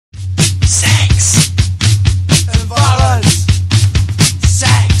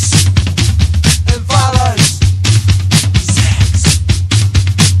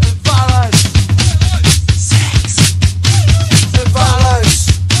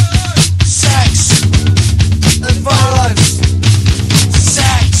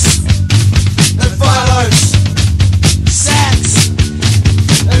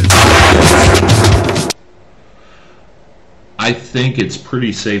think it's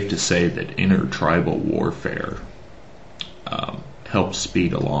pretty safe to say that intertribal warfare helps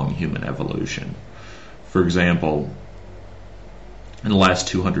speed along human evolution. For example, in the last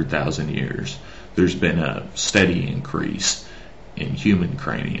 200,000 years, there's been a steady increase in human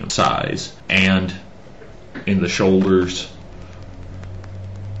cranium size and in the shoulders,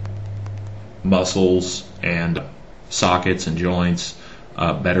 muscles, and sockets and joints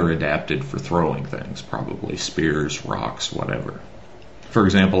better adapted for throwing things, probably spears, rocks, whatever. For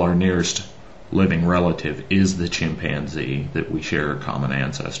example, our nearest living relative is the chimpanzee that we share a common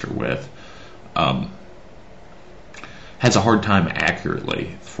ancestor with. Has a hard time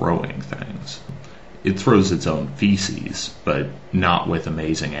accurately throwing things. It throws its own feces, but not with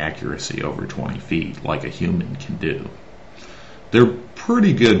amazing accuracy over 20 feet like a human can do. They're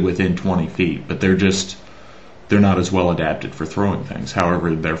pretty good within 20 feet, but they're not as well adapted for throwing things.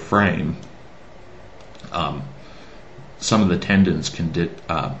 However, their frame, some of the tendons can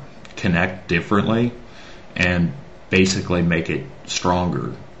connect differently and basically make it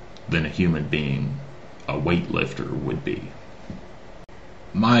stronger than a human being, a weightlifter, would be.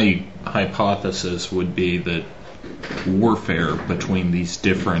 My hypothesis would be that warfare between these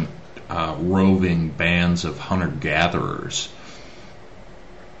different roving bands of hunter-gatherers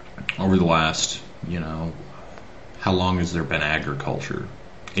over the last, how long has there been agriculture?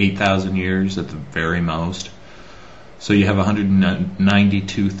 8,000 years at the very most. So you have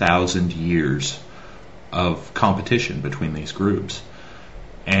 192,000 years of competition between these groups.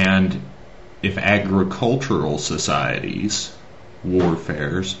 And if agricultural societies'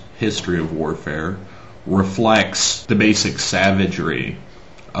 warfares, history of warfare, reflects the basic savagery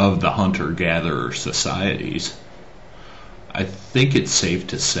of the hunter-gatherer societies, I think it's safe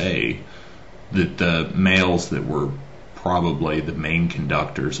to say that the males that were probably the main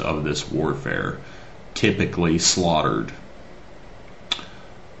conductors of this warfare typically slaughtered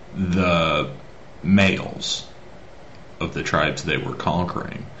the males of the tribes they were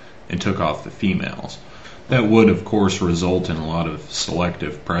conquering and took off the females. That would, of course, result in a lot of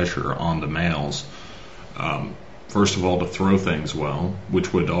selective pressure on the males. First of all, to throw things well,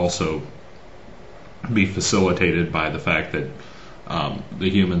 which would also be facilitated by the fact that the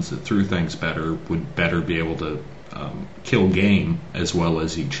humans that threw things better would better be able to kill game as well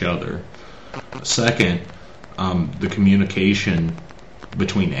as each other. Second, the communication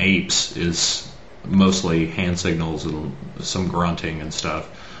between apes is mostly hand signals and some grunting and stuff.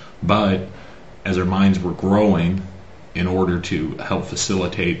 But as our minds were growing, in order to help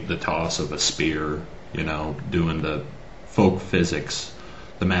facilitate the toss of a spear, doing the folk physics,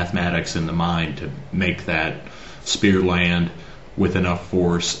 the mathematics in the mind to make that spear land with enough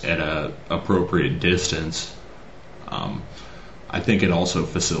force at a appropriate distance, I think it also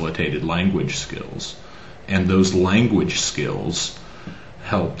facilitated language skills. And those language skills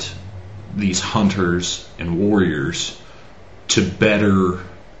helped these hunters and warriors to better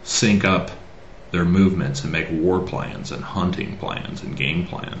sync up their movements and make war plans and hunting plans and game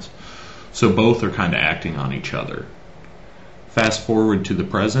plans. So both are kind of acting on each other. Fast forward to the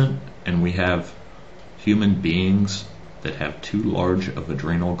present, and we have human beings that have too large of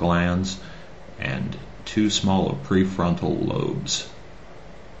adrenal glands and too small of prefrontal lobes,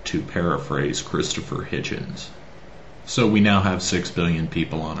 to paraphrase Christopher Hitchens. So we now have 6 billion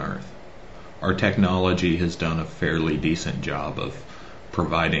people on Earth. Our technology has done a fairly decent job of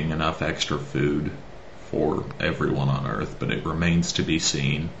providing enough extra food for everyone on Earth, but it remains to be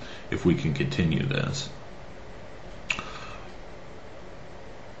seen if we can continue this.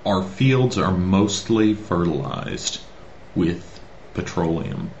 Our fields are mostly fertilized with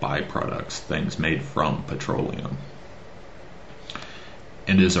petroleum byproducts, things made from petroleum.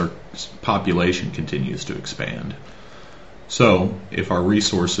 And as our population continues to expand. So, if our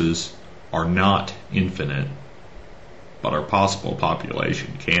resources are not infinite, but our possible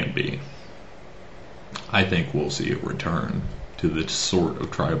population can be, I think we'll see a return to this sort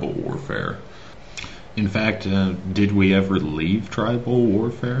of tribal warfare. In fact, did we ever leave tribal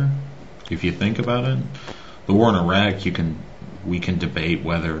warfare? If you think about it, the war in Iraq, we can debate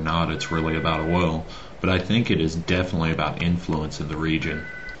whether or not it's really about oil, but I think it is definitely about influence in the region.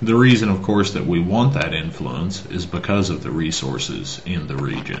 The reason, of course, that we want that influence is because of the resources in the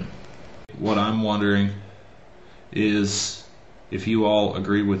region. What I'm wondering is if you all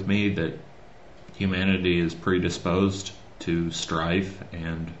agree with me that humanity is predisposed to strife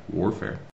and warfare.